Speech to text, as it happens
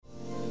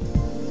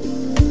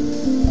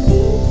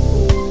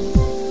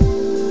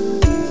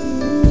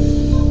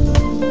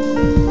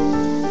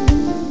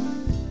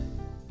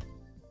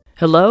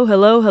Hello,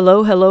 hello,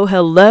 hello, hello,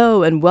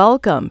 hello, and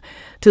welcome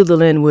to the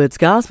Lynn Woods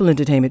Gospel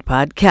Entertainment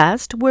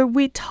Podcast, where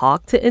we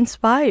talk to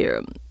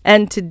inspire.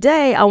 And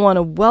today I want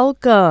to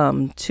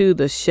welcome to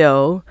the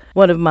show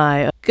one of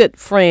my good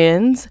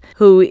friends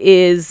who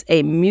is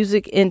a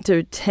music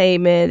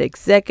entertainment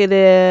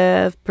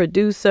executive,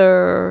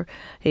 producer.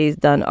 He's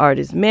done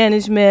artist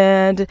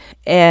management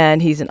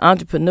and he's an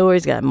entrepreneur.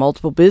 He's got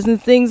multiple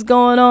business things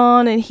going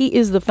on, and he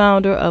is the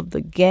founder of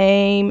the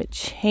game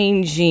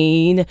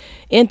changing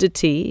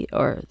entity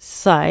or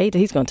site.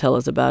 He's going to tell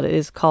us about it.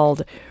 It's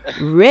called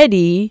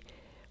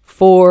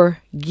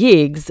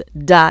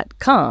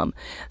readyforgigs.com.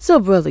 So,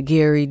 Brother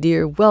Gary,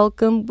 dear,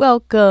 welcome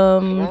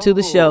to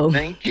the show.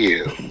 Thank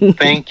you.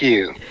 Thank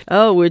you.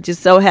 Oh, we're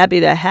just so happy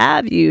to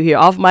have you here.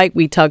 Off mic,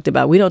 we talked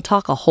about, we don't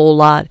talk a whole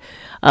lot,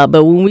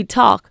 but when we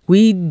talk,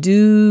 we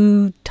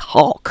do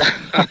talk.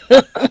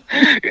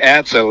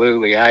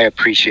 Absolutely. I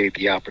appreciate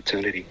the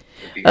opportunity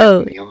to be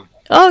having me on.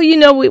 Oh, you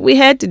know, we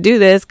had to do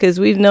this because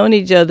we've known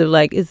each other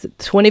like, it's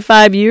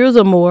 25 years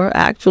or more,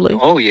 actually.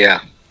 Oh,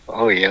 yeah.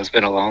 It's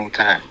been a long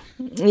time.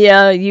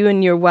 Yeah, you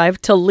and your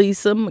wife,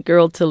 Talisa, my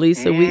girl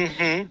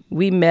Talisa,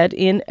 we met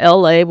in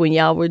L.A. when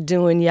y'all were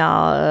doing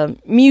y'all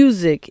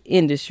music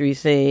industry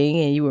thing,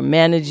 and you were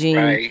managing.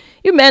 Right.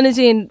 You're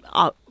managing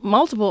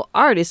multiple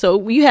artists.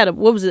 So you had a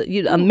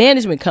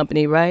management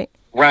company, right?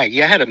 Right.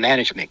 Yeah, I had a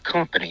management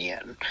company,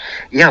 and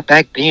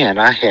back then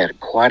I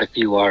had quite a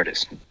few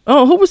artists.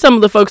 Oh, who were some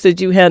of the folks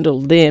that you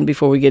handled then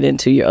before we get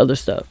into your other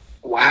stuff?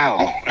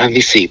 Wow. Let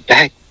me see.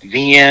 Back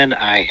then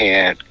I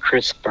had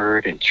Chris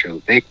Bird and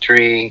True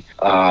Victory.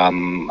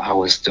 I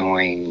was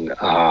doing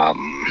oh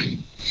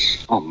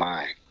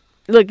my.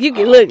 Look,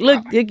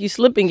 you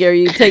slipping,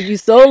 Gary. It take you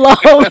so long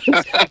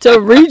to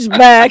reach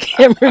back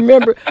and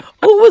remember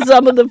who were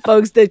some of the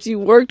folks that you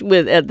worked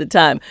with at the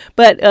time.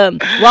 But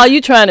while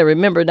you're trying to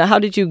remember, now, how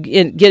did you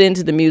get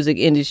into the music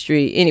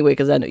industry anyway?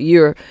 Because I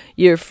know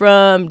you're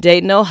from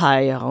Dayton,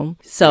 Ohio.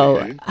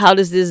 So how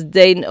does this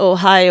Dayton,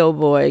 Ohio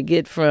boy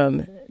get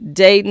from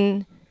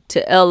Dayton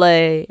to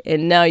L.A.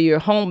 and now your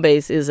home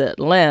base is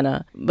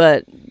Atlanta?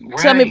 But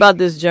tell me about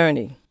this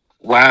journey.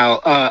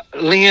 Wow,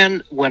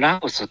 Lynn, when I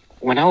was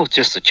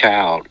just a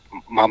child,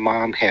 my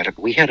mom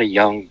we had a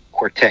young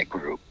quartet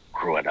group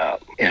growing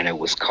up, and it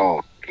was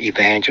called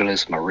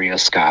Evangelist Maria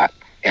Scott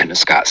and the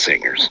Scott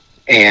Singers.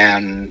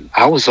 And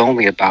I was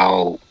only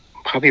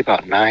probably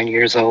about 9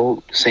 years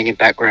old, singing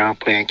background,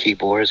 playing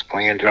keyboards,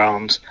 playing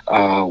drums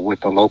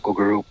with a local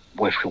group,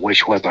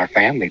 which was our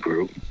family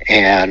group.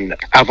 And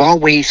I've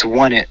always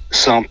wanted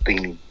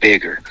something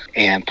bigger.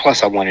 And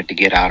plus I wanted to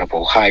get out of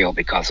Ohio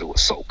because it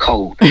was so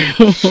cold.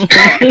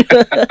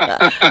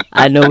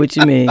 I know what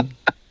you mean.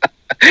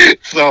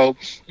 So,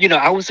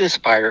 I was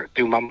inspired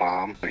through my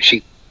mom.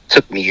 She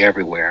took me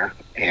everywhere,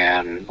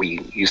 and we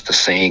used to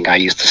sing. I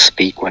used to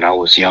speak when I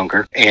was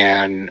younger,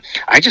 and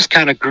I just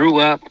kind of grew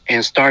up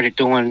and started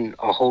doing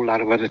a whole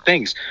lot of other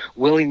things.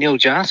 Willie Neal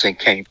Johnson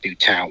came through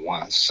town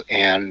once,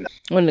 and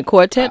one of the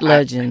Quartet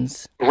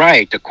Legends.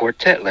 Right, the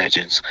Quartet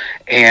Legends,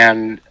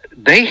 and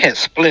they had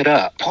split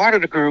up. Part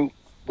of the group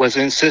was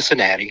in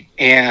Cincinnati,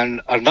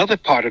 and another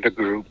part of the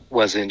group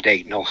was in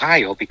Dayton,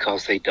 Ohio,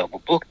 because they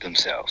double booked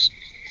themselves.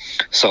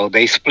 So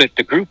they split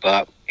the group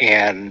up,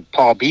 and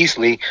Paul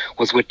Beasley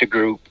was with the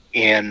group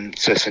in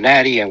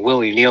Cincinnati, and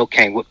Willie Neal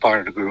came with part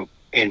of the group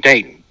in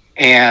Dayton.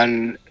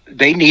 And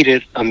they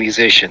needed a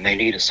musician. They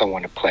needed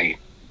someone to play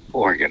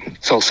organ.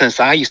 So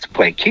since I used to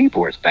play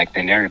keyboards back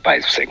then,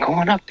 everybody said, go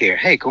on up there.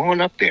 Hey, go on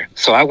up there.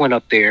 So I went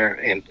up there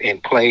and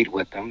played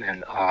with them.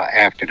 And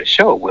after the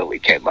show, Willie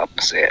came up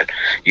and said,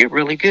 you're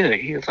really good.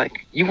 He was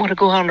like, you want to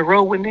go on the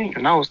road with me?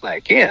 And I was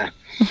like, yeah.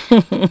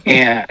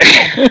 And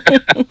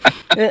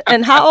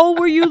and how old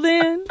were you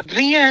then?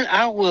 Then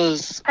I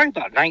was probably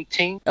about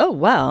 19. Oh,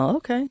 wow.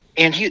 Okay.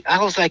 And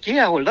I was like,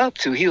 yeah, I would love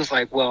to. He was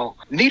like, well,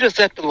 meet us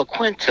at the La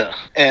Quinta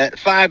at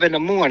 5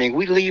 a.m.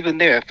 We leaving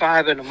there at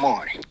 5 a.m.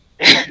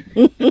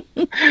 And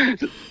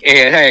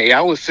hey,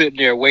 I was sitting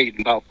there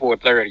waiting. About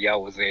 4:30, I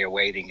was there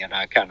waiting, and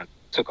I kind of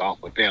took off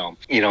with them.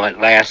 It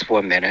lasts for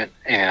a minute,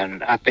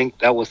 and I think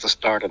that was the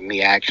start of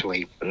me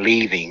actually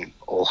leaving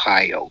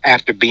Ohio.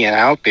 After being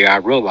out there, I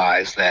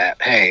realized that,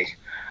 hey,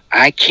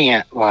 I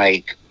can't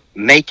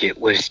make it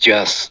with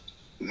just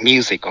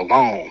music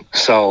alone.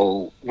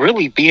 So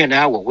really being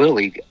out with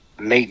Willie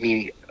made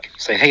me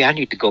say, hey, I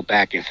need to go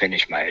back and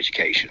finish my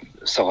education.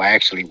 So I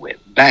actually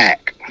went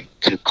back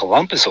to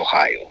Columbus,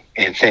 Ohio,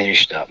 and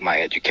finished up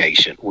my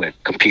education with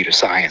computer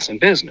science and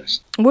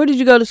business. Where did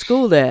you go to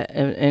school at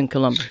in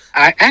Columbus?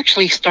 I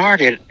actually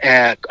started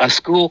at a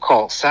school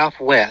called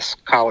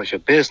Southwest College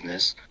of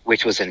Business,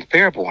 which was in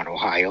Fairborn,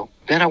 Ohio.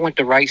 Then I went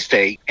to Wright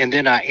State, and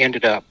then I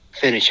ended up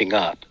finishing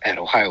up at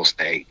Ohio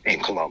State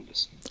in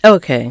Columbus.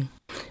 Okay.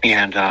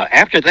 And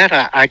after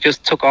that, I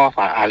just took off.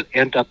 I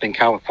ended up in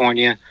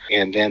California,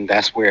 and then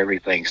that's where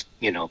everything,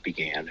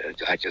 began.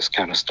 I just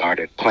kind of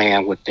started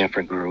playing with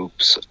different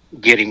groups,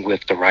 getting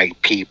with the right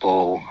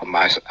people.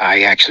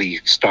 I actually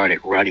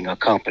started running a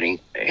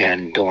company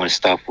and doing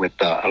stuff with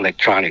the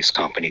electronics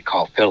company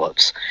called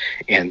Philips,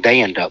 and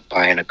they ended up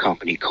buying a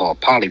company called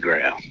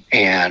Polygram.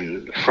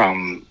 And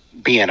from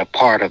being a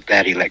part of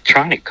that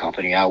electronic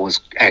company, I was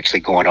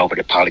actually going over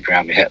to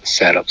Polygram to help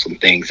set up some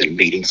things and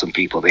meeting some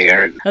people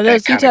there. And Oh,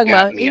 that that's you kind of talking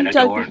got about me in the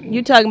door.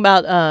 you talking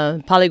about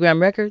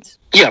Polygram Records?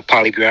 Yeah,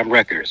 Polygram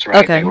Records,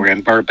 right? Okay. They were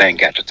in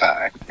Burbank at the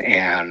time.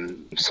 And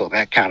so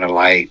that kind of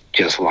like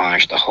just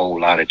launched a whole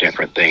lot of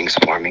different things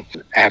for me.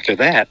 After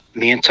that,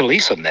 me and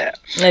Talisa met.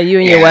 Yeah, you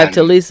and your wife And-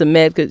 Talisa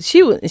met because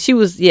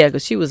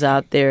she was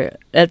out there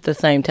at the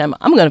same time.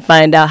 I'm gonna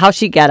find out how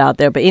she got out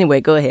there, but anyway,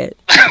 go ahead.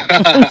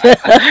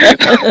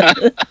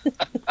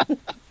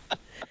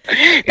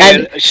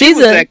 And she she's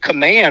was a- at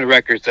Command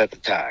Records at the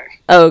time.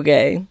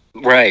 Okay.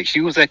 Right.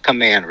 She was at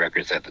Command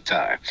Records at the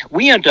time.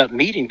 We ended up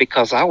meeting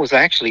because I was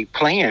actually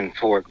playing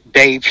for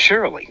Dave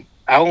Shirley.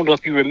 I don't know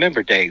if you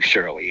remember Dave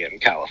Shirley in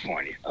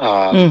California.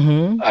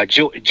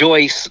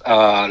 Joyce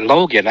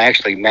Logan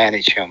actually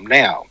managed him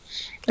now.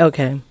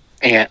 Okay.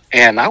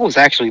 And I was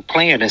actually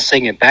playing and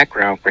singing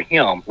background for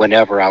him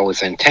whenever I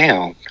was in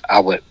town. I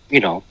would,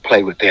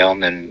 play with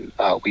them, and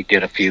we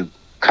did a few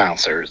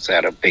concerts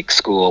at a big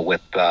school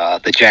with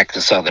the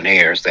Jackson Southern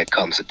Airs that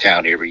comes to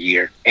town every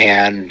year.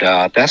 And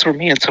that's where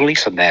me and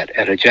Talisa met,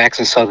 at a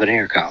Jackson Southern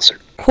Air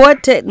concert.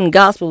 Quartet and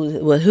gospel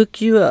will hook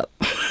you up.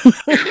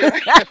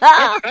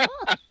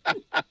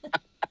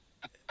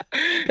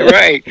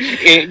 Right.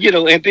 And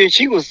and then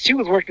she was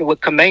working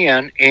with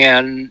Command,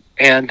 and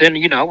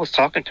then I was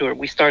talking to her.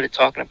 We started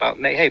talking about,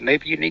 hey,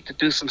 maybe you need to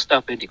do some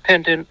stuff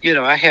independent.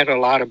 I had a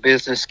lot of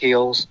business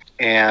skills,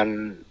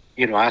 and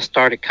I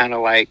started kind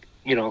of like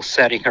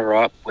setting her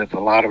up with a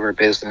lot of her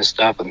business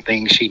stuff and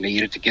things she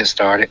needed to get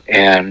started,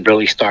 and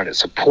really started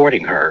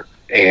supporting her.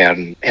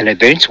 And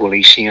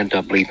eventually she ended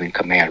up leaving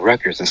Command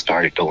Records and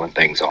started doing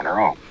things on her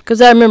own. Because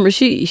I remember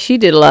she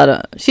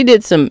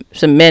did some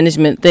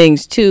management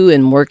things too,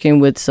 and working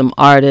with some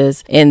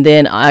artists, and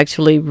then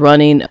actually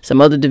running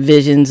some other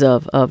divisions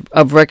of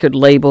record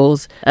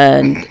labels,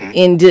 and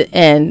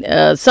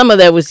some of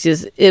that was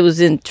it was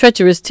in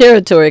treacherous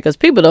territory, because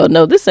people don't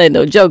know this ain't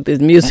no joke, this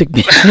music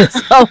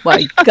business. Oh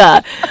my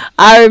God.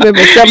 I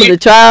remember some of the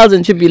trials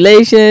and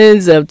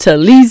tribulations of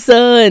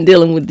Talisa and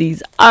dealing with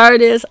these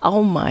artists.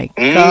 Oh my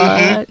God.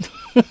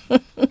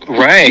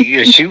 Right.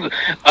 Yeah,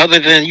 other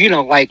than,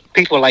 like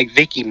people like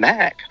Vicky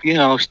Mack,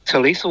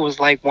 Talisa was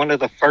like one of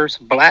the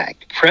first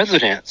black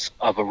presidents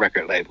of a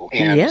record label.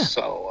 And Yeah.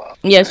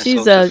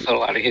 She's just a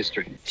lot of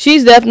history.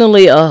 She's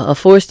definitely a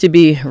force to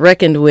be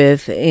reckoned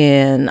with,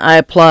 and I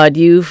applaud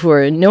you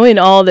for knowing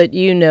all that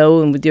you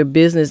know, and with your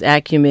business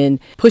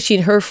acumen,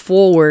 pushing her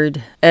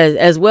forward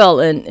as well,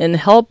 and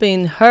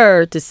helping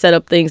her to set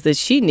up things that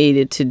she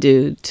needed to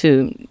do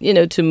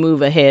to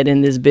move ahead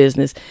in this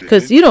business.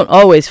 Because you don't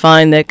always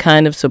find that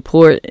kind of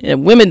support,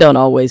 and women don't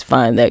always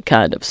find that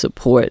kind of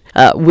support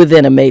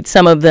within a mate.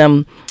 Some of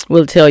them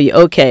will tell you,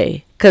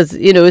 okay, because,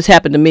 it's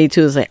happened to me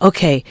too. It's like,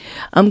 okay,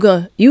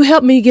 you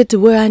help me get to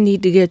where I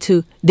need to get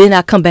to, then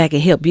I come back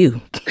and help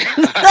you.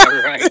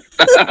 Right.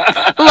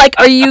 I'm like,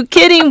 are you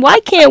kidding? Why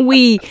can't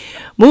we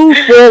move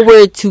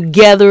forward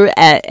together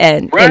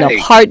in a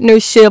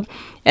partnership,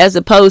 as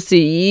opposed to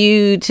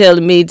you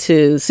telling me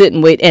to sit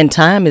and wait, and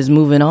time is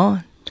moving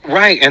on?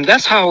 Right, and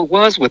that's how it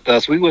was with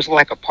us. We was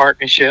like a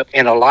partnership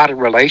in a lot of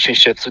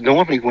relationships.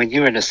 Normally when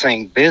you're in the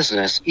same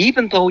business,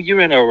 even though you're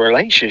in a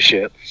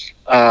relationship,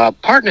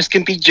 partners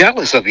can be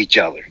jealous of each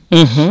other.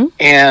 Mm-hmm.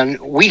 And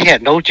we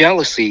had no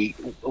jealousy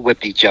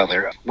with each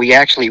other. We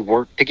actually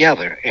worked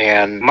together.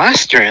 And my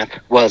strength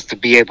was to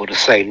be able to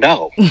say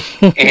no.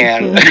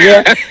 And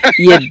yeah,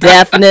 you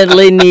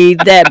definitely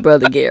need that,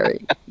 Brother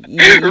Gary.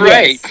 Yes.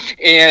 Right.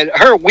 And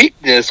her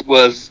weakness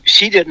was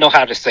she didn't know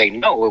how to say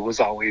no. It was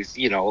always,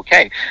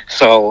 okay.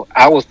 So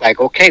I was like,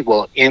 okay,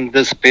 well, in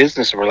this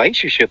business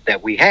relationship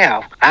that we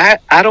have, I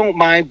don't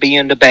mind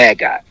being the bad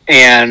guy.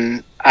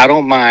 And I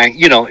don't mind,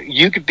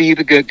 you could be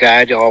the good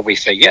guy to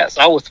always say yes.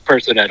 I was the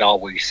person that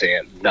always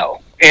said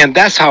no. And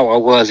that's how I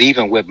was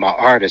even with my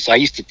artists. I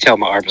used to tell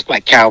my artists,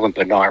 like Calvin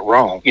Bernard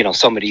Rome,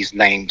 some of these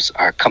names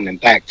are coming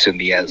back to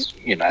me as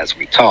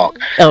we talk.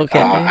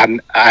 Okay.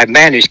 I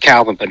managed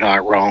Calvin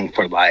Bernard Rome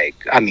for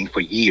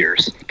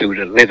years through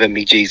the Living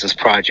Me Jesus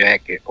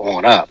project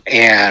on up.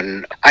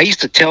 And I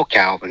used to tell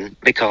Calvin,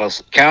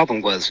 because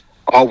Calvin was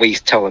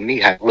always telling me,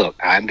 how, look,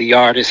 I'm the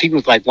artist. He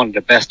was like one of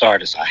the best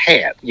artists I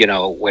had.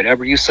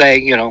 Whatever you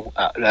say,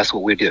 that's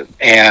what we do.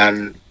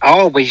 And I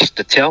always used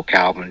to tell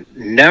Calvin,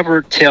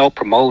 never tell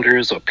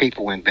promoters or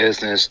people in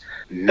business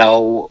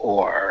no,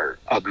 or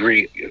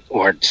agree,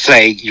 or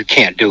say you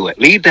can't do it.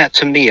 Leave that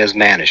to me as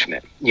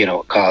management,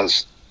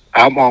 because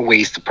I'm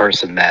always the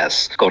person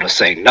that's going to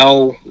say,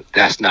 no,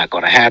 that's not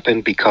going to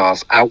happen,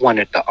 because I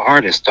wanted the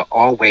artist to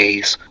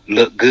always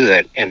look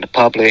good in the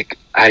public.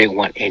 I didn't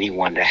want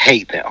anyone to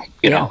hate them,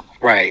 you know.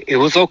 Right. It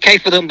was okay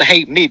for them to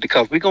hate me,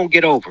 because we're going to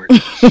get over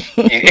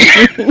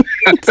it.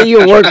 So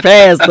you work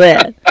past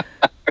that.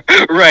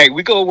 Right.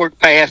 We're going to work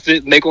past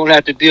it, and they're going to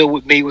have to deal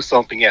with me with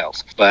something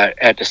else. But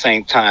at the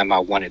same time, I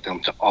wanted them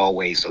to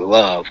always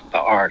love the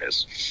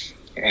artist.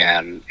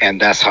 And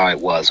that's how it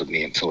was with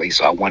me and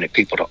Talisa. I wanted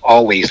people to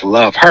always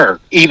love her,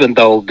 even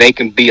though they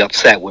can be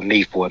upset with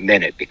me for a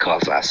minute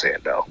because I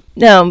said no.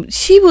 Now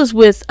she was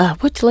with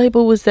which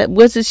label was that?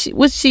 Was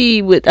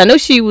she with? I know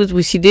she was.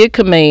 She did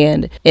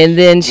Command, and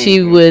then she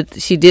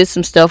did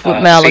some stuff with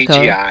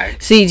Malaco.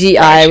 CGI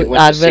right,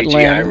 out of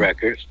Atlanta. CGI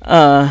Records.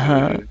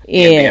 And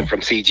then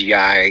from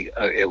CGI,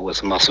 it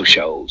was Muscle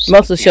Shows.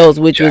 Muscle Shows,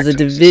 which was a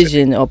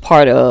division or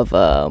part of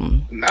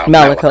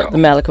Malaco, the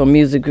Malaco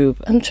Music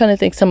Group. I'm trying to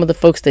think some of the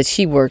folks that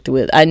she worked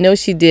with. I know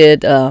she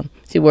did.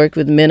 She worked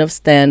with Men of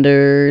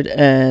Standard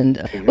and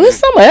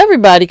some of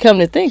everybody. Come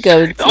to think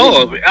of it.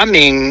 Oh, I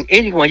mean,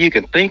 anyone you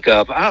can think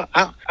of.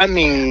 I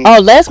mean. Oh,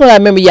 last one I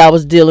remember y'all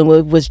was dealing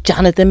with was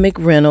Jonathan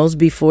McReynolds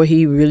before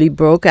he really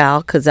broke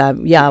out. Cause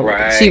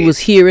right. She was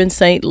here in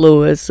St.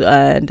 Louis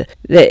and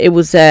it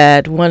was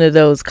at one of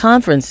those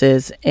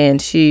conferences, and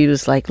she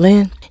was like,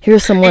 "Lynn,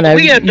 here's someone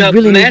we ended up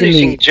really managing need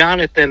to meet."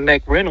 Jonathan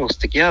McReynolds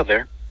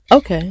together.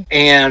 Okay.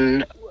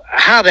 And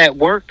how that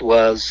worked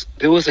was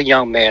there was a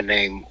young man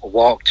named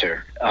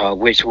Walter,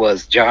 which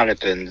was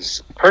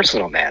Jonathan's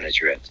personal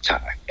manager at the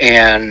time.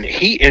 And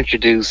he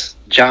introduced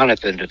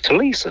Jonathan to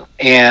Talisa.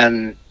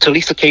 And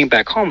Talisa came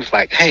back home and was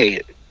like,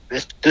 "Hey,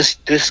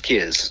 this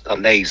kid's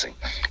amazing.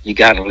 You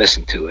got to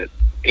listen to it."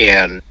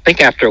 And I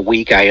think after a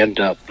week, I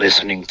ended up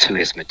listening to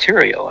his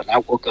material. And I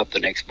woke up the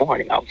next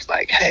morning. I was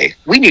like, "Hey,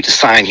 we need to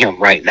sign him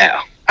right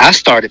now." I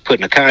started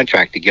putting a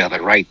contract together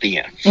right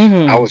then.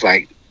 I was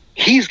like,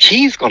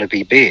 he's going to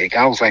be big.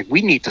 I was like,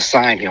 we need to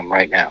sign him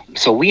right now.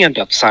 So we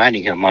ended up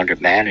signing him under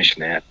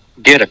management.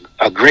 Did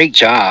a great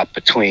job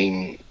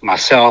between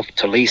myself,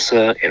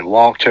 Talisa, and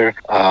Walter.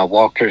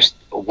 Walter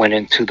went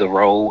into the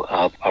role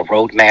of a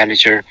road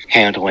manager,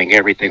 handling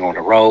everything on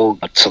the road.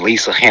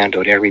 Talisa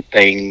handled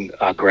everything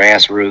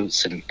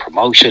grassroots and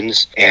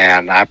promotions,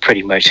 and I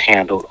pretty much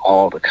handled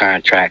all the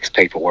contracts,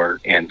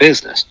 paperwork, and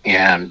business.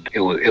 And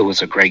it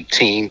was a great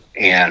team.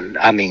 And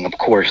I mean, of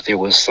course, there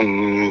was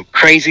some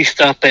crazy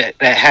stuff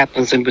that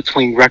happens in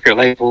between record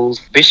labels.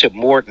 Bishop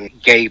Morton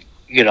gave.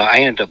 I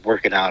ended up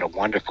working out a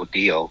wonderful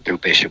deal through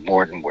Bishop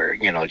Morton where,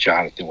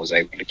 Jonathan was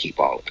able to keep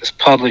all of his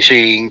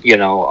publishing,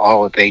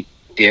 all of they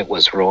did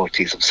was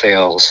royalties of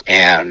sales,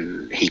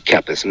 and he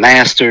kept his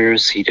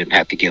masters. He didn't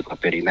have to give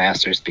up any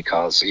masters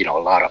because, a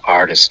lot of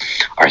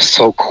artists are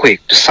so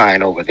quick to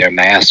sign over their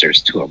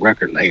masters to a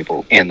record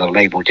label, and the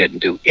label didn't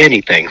do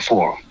anything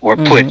for them or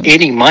put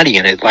any money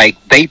in it. Like,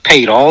 they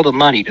paid all the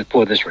money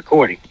for this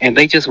recording, and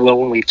they just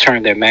willingly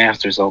turned their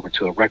masters over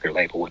to a record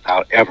label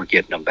without ever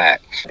getting them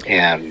back.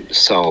 And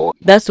so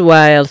that's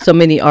why so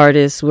many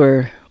artists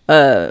were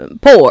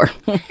poor.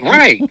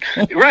 right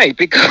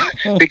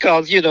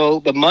because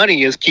the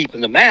money is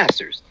keeping the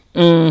masters.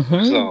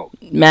 So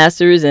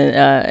masters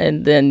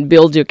and then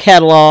build your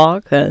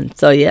catalog, and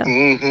so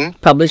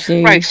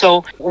publishing. Right.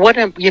 So what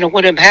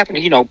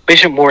happened?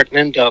 Bishop Morton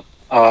ended up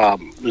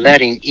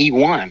letting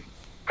E1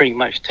 pretty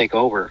much take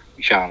over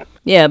Jonathan.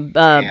 Yeah,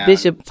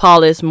 Bishop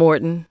Paulus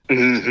Morton.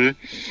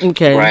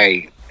 Okay.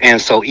 Right.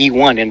 And so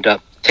E1 ended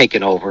up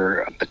taking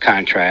over the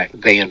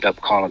contract. They ended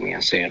up calling me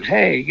and saying,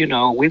 "Hey, we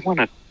want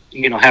to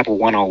have a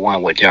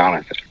one-on-one with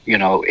Jonathan.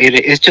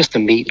 It's just a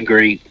meet and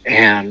greet,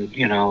 and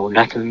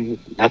nothing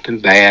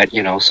bad.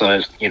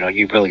 So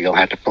you really don't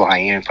have to fly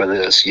in for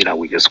this.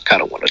 We just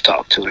kind of want to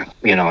talk to him.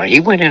 And he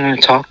went in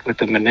and talked with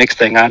him, and next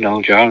thing I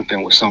know,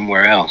 Jonathan was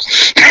somewhere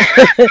else."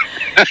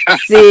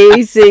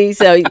 See.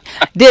 So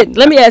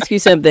let me ask you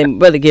something,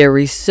 Brother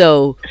Gary.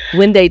 So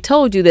when they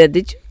told you that,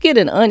 did you get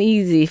an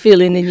uneasy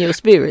feeling in your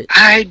spirit?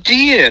 I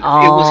did. It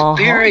was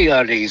very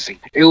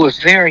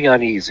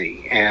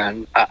uneasy.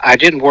 And I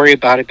didn't worry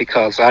about it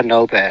because I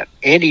know that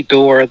any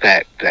door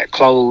that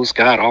closed,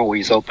 God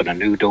always opened a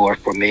new door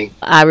for me.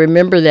 I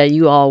remember that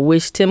you all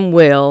wished him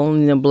well,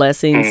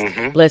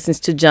 blessings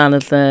to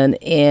Jonathan,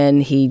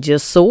 and he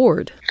just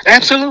soared.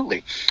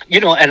 Absolutely.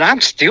 And I'm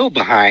still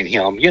behind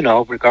him,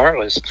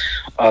 regardless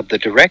of the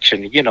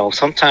direction.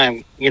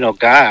 Sometimes,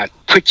 God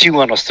puts you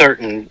on a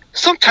certain,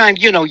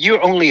 sometimes,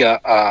 you're only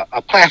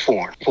a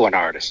platform for an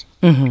artist,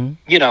 and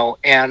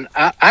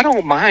I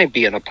don't mind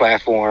being a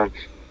platform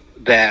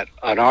that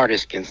an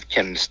artist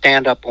can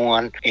stand up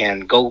on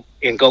and go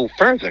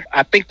further.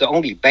 I think the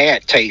only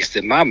bad taste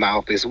in my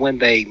mouth is when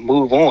they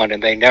move on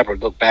and they never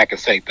look back and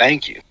say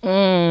thank you.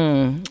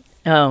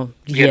 Oh,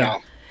 yeah.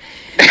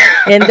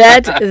 And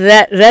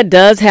that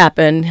does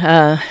happen,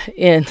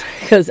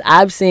 because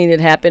I've seen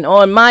it happen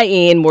on my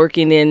end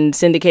working in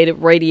syndicated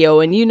radio,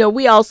 and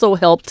we also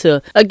help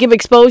to give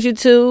exposure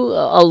to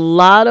a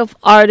lot of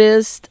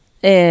artists,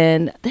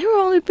 and there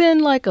have only been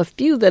like a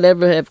few that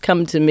ever have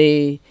come to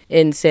me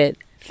and said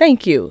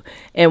thank you,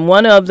 and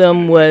one of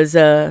them was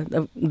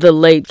the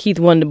late Keith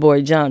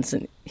Wonderboy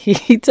Johnson.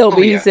 He told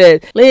me, he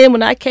said, "Lynn,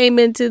 when I came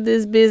into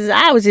this business,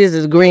 I was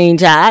just a green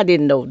child. I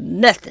didn't know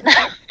nothing.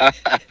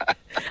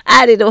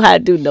 I didn't know how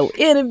to do no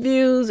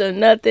interviews or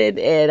nothing.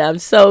 And I'm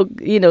so,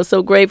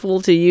 so grateful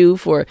to you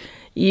for,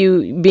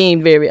 you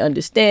being very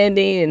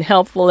understanding and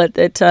helpful at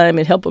that time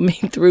and helping me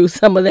through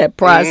some of that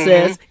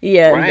process.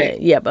 Yeah,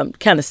 Right. I'm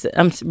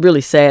I'm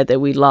really sad that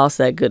we lost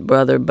that good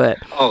brother,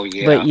 Oh but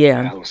yeah.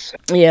 yeah. That was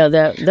Yeah,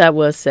 that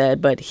was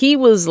sad, but he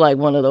was like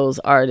one of those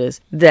artists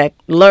that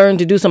learned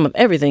to do some of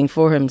everything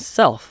for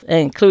himself,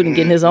 including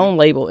getting his own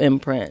label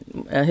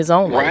imprint, his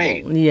own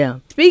right. label. Yeah.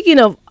 Speaking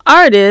of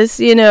artists,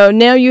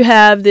 now you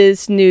have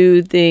this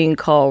new thing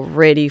called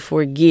Ready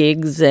for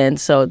Gigs, and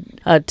so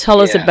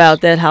tell us Yes.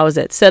 about that. How is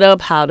that set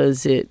up? How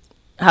does it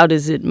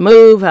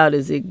move? How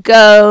does it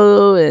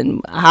go?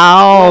 And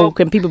how Well,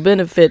 can people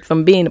benefit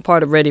from being a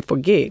part of Ready for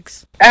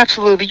Gigs?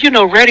 absolutely.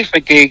 Ready for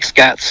Gigs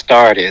got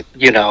started.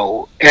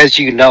 As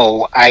you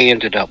know, I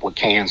ended up with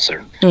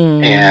cancer,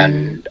 Mm.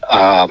 and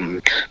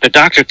the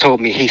doctor told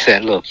me. He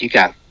said, "Look, you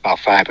got about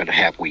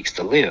 5.5 weeks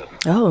to live,"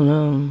 Oh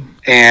no.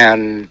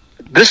 and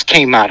this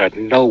came out of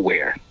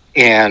nowhere.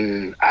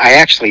 And I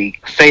actually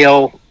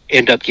fell,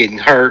 ended up getting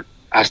hurt.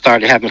 I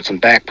started having some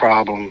back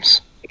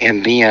problems,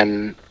 and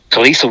then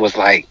Talisa was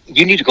like,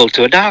 "You need to go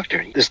to a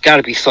doctor. There's got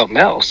to be something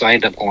else." So I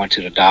ended up going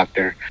to the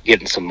doctor,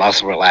 getting some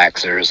muscle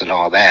relaxers and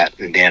all that.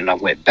 And then I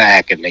went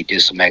back and they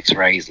did some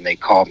X-rays, and they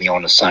called me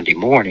on a Sunday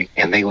morning,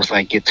 and they was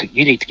like, "You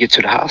need to get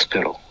to the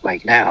hospital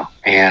like now."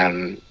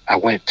 And I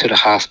went to the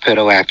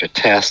hospital after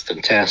test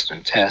and test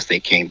and test. They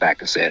came back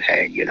and said,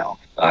 "Hey, you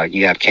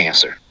have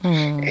cancer,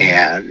 Mm.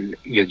 and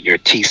your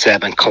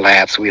T7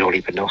 collapsed. We don't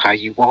even know how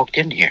you walked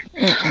in here."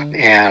 Mm-mm.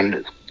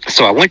 And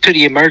so I went to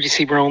the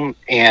emergency room,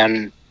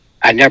 and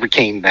I never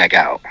came back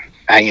out.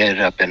 I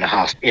ended up in the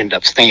hospital, ended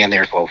up staying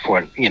there for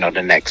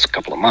the next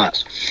couple of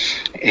months.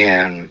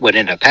 And what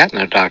ended up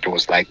happening, the doctor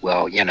was like,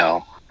 "Well,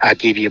 I'll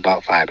give you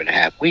about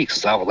 5.5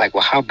 weeks." So I was like,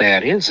 "Well, how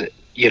bad is it?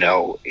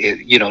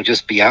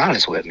 Just be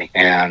honest with me."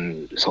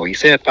 And so he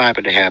said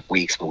 5.5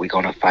 weeks, but we're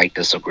going to fight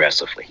this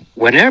aggressively.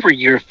 Whenever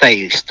you're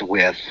faced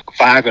with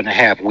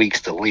 5.5 weeks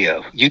to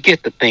live, you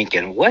get to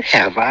thinking, what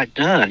have I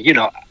done?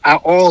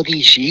 All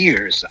these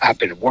years I've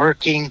been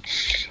working.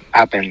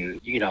 I've been,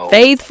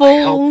 Faithful,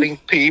 helping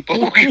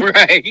people,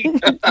 right?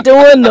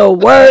 doing the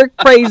work.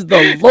 Praise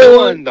the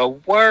Lord. Doing the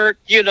work,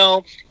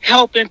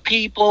 helping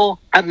people.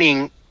 I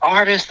mean,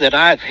 artists that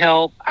I've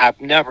helped, I've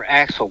never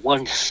asked for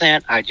 1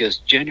 cent. I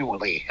just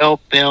genuinely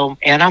help them.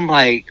 And I'm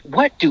like,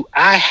 what do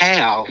I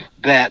have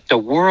that the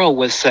world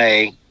would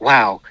say,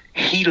 wow,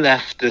 he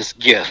left this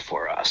gift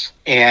for us?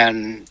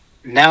 And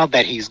now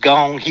that he's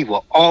gone, he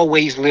will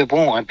always live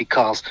on,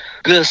 because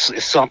this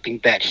is something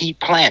that he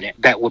planted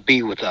that will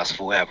be with us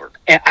forever.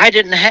 And I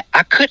didn't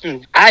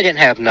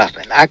have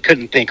nothing. I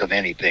couldn't think of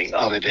anything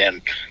other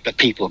than the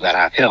people that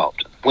I've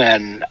helped.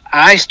 When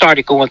I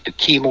started going through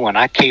chemo and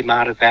I came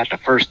out of that, the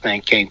first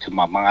thing came to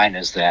my mind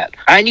is that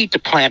I need to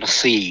plant a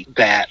seed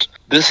that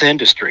this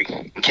industry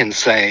can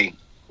say,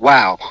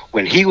 wow,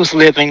 when he was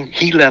living,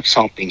 he left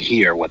something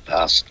here with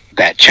us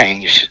that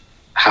changed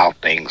how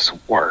things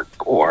work,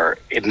 or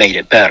it made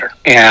it better.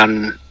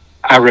 And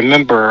I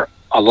remember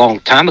a long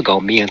time ago,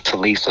 me and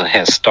Talisa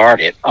had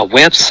started a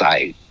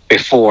website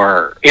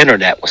before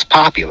internet was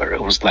popular.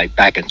 It was like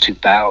back in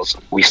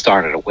 2000. We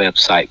started a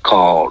website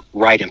called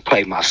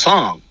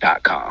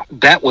writeandplaymysong.com.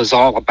 That was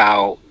all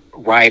about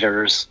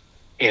writers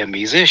and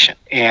musicians.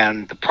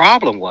 And the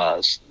problem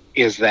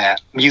is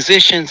that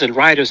musicians and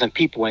writers and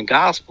people in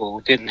gospel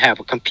didn't have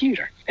a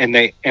computer. And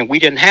we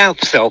didn't have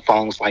cell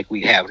phones like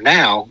we have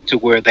now, to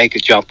where they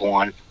could jump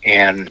on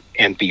and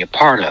be a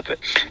part of it.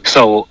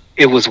 So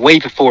it was way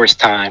before its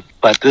time,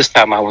 but this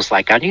time I was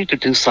like, I need to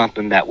do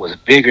something that was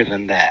bigger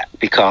than that,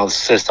 because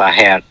since I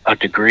had a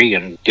degree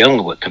in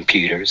dealing with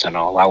computers and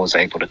all, I was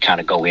able to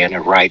kind of go in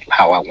and write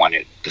how I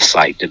wanted the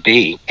site to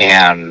be.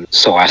 And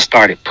so I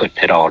started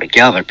putting it all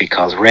together,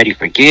 because Ready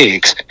for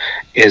Gigs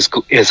is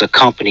a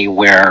company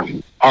where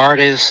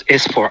artists,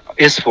 it's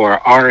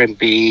for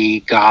R&B,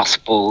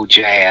 gospel,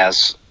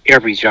 jazz,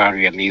 every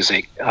genre of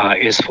music.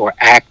 Is for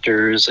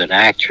actors and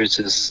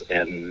actresses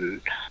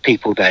and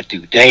people that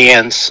do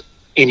dance,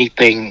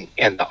 anything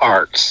in the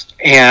arts.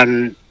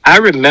 And I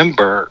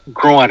remember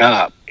growing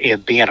up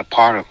and being a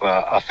part of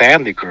a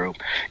family group,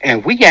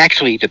 and we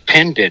actually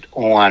depended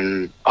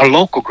on a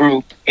local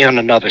group in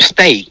another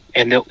state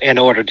in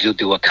order to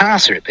do a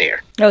concert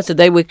there. Oh, so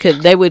they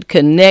would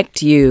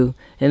connect you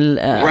and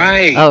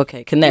Right.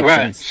 okay,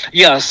 connections. Right.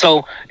 Yeah.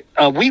 So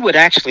we would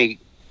actually,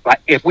 like,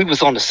 if we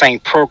was on the same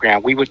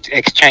program, we would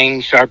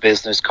exchange our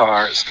business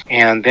cards,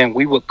 and then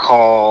we would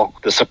call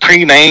the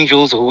Supreme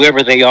Angels or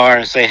whoever they are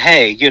and say,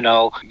 hey,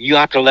 you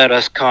have to let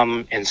us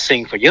come and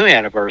sing for your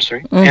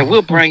anniversary, and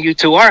we'll bring you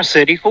to our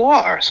city for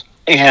ours.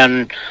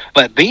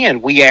 But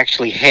then we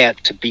actually had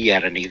to be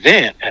at an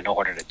event in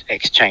order to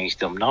exchange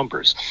them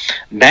numbers.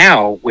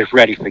 Now with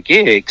Ready for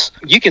Gigs,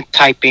 you can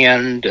type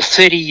in the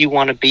city you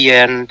want to be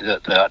in,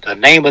 the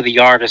name of the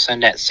artist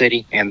in that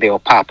city, and they'll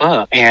pop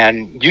up,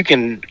 and you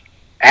can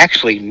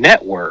actually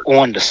network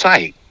on the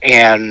site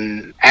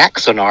and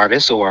ask an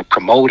artist or a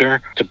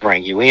promoter to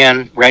bring you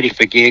in. Ready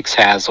for Gigs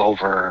has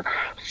over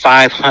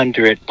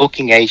 500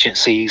 booking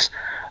agencies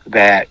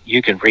that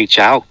you can reach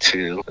out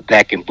to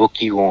that can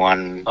book you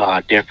on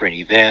different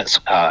events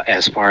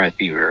as far as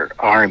your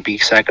R&B,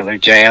 secular,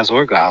 jazz,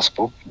 or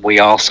gospel. We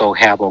also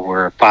have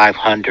over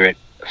 500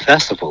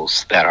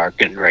 festivals that are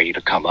getting ready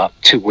to come up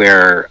to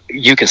where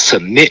you can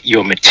submit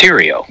your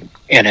material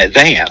in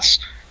advance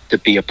to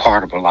be a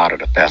part of a lot of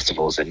the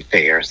festivals and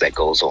fairs that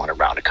goes on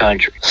around the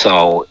country.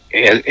 So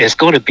it's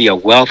going to be a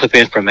wealth of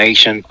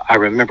information. I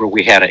remember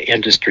we had an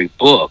industry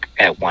book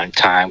at one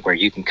time where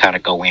you can kind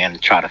of go in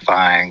and try to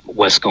find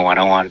what's going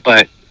on.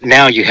 But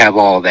now you have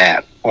all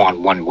that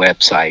on one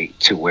website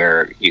to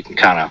where you can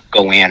kind of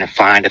go in and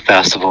find the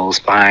festivals,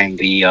 find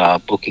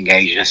the booking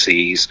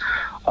agencies.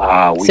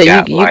 So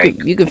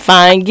you can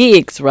find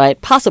gigs,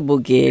 right? Possible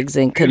gigs,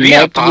 and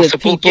connect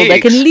with people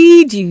that can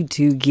lead you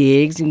to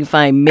gigs. You can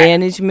find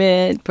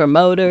management,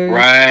 promoters.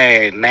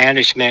 Right,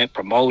 management,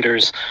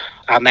 promoters.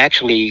 I'm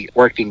actually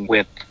working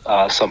with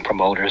some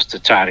promoters to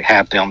try to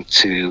have them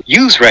to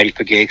use Ready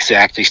for Gigs to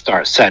actually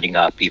start setting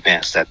up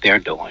events that they're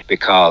doing.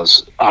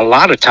 Because a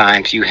lot of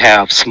times you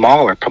have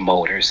smaller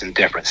promoters in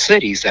different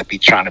cities that be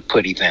trying to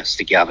put events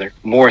together,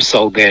 more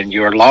so than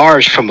your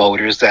large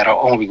promoters that are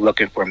only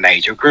looking for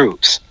major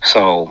groups.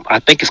 So I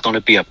think it's going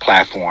to be a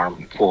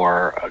platform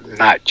for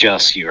not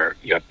just your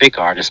big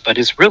artists, but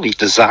it's really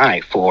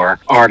designed for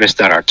artists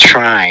that are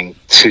trying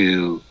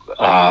to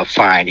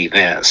find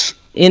events.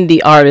 Indie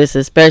artists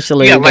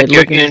especially. Yeah, like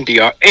your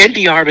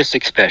indie artists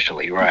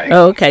especially, right.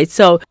 Okay,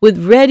 so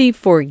with Ready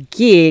for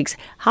Gigs,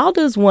 how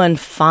does one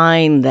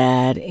find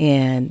that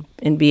and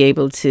be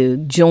able to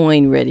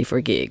join Ready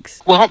for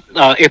Gigs? Well,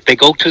 if they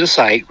go to the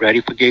site,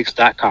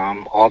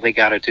 readyforgigs.com, all they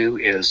got to do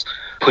is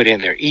put in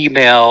their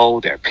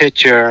email, their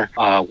picture,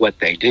 what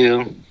they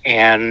do,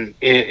 and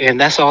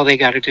that's all they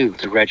got to do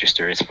to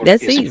register. It's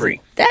easy.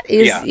 Free. That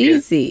is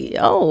easy.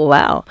 Oh,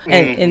 wow.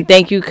 And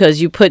thank you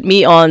because you put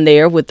me on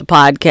there with the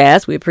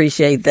podcast. We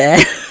appreciate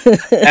that.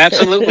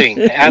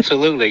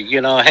 Absolutely.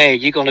 You know, hey,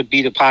 you're going to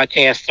be the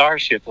podcast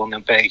starship on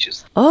them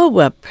pages. Oh,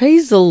 well,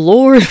 praise the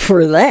Lord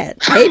for that.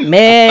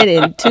 Amen.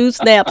 And 2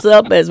 snaps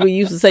up, as we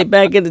used to say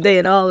back in the day,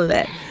 and all of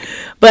that.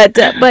 But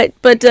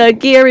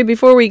Gary,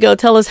 before we go,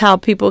 tell us how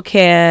people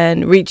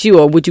can reach you,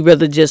 or would you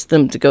rather just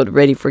them to go to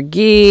Ready for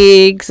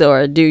Gigs,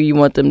 or do you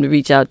want them to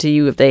reach out to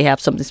you if they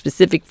have something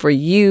specific for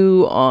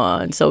you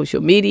on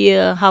social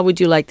media? How would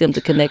you like them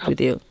to connect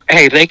with you?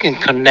 Hey, they can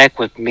connect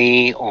with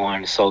me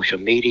on social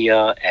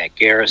media at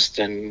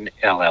Garriston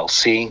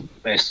LLC.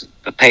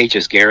 The page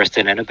is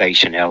Garriston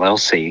Innovation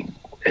LLC.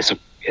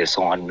 It's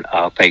on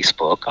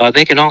Facebook.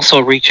 They can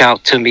also reach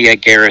out to me at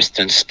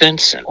Garriston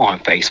Stinson on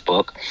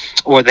Facebook,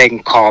 or they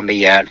can call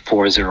me at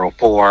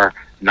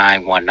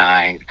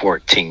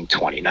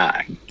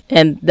 404-919-1429.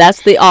 And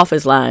that's the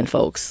office line,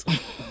 folks.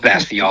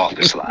 That's the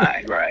office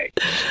line, right?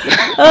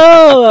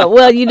 Oh,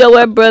 well, you know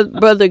what,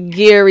 Brother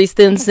Gary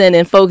Stinson,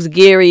 and folks,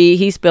 Gary,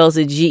 he spells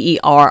it Gerry.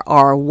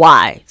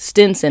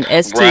 Stinson,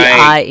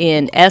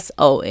 Stinson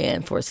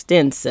for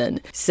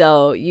Stinson.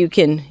 So you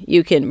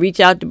can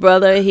reach out to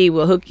brother. He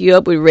will hook you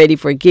up with Ready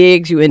for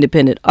Gigs, you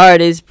independent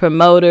artists,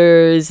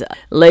 promoters,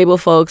 label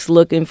folks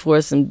looking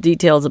for some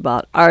details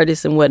about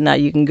artists and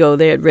whatnot. You can go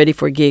there at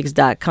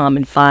readyforgigs.com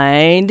and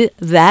find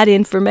that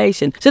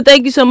information. So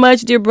thank you so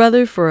much, dear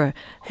brother, for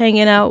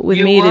hanging out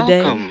with me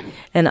today. Welcome.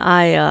 And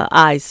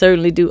I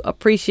certainly do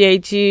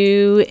appreciate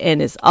you,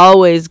 and it's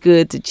always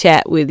good to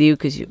chat with you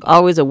because you're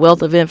always a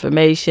wealth of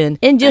information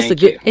and just a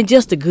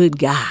good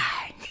guy.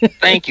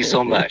 Thank you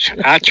so much.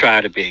 I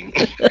try to be.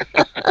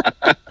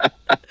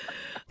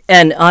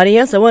 And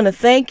audience, I want to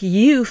thank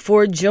you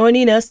for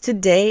joining us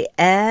today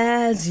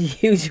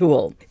as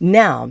usual.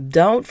 Now,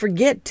 don't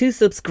forget to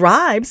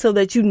subscribe so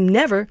that you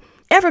never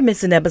ever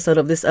miss an episode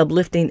of this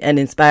uplifting and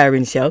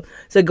inspiring show.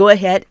 So go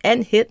ahead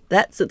and hit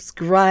that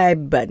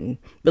subscribe button.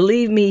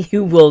 Believe me,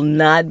 you will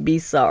not be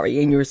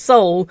sorry, and your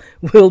soul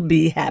will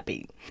be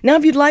happy. Now,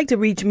 if you'd like to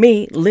reach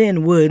me,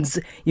 Lynn Woods,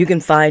 you can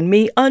find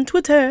me on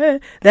Twitter.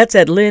 That's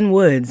at Lynn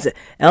Woods,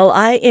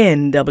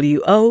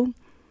 LINWOODS,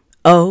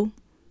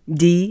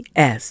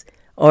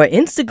 or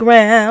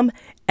Instagram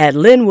at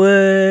Lynn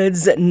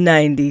Woods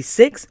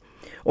 96.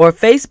 Or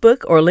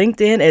Facebook or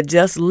LinkedIn at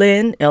just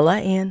Lynn,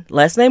 Lin,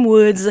 last name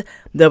Woods,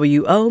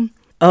 WOODS.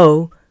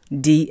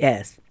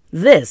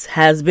 This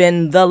has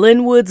been the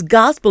Lynn Woods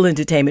Gospel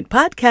Entertainment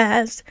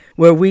Podcast,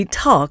 where we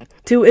talk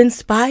to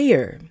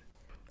inspire.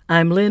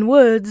 I'm Lynn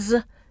Woods.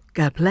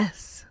 God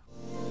bless.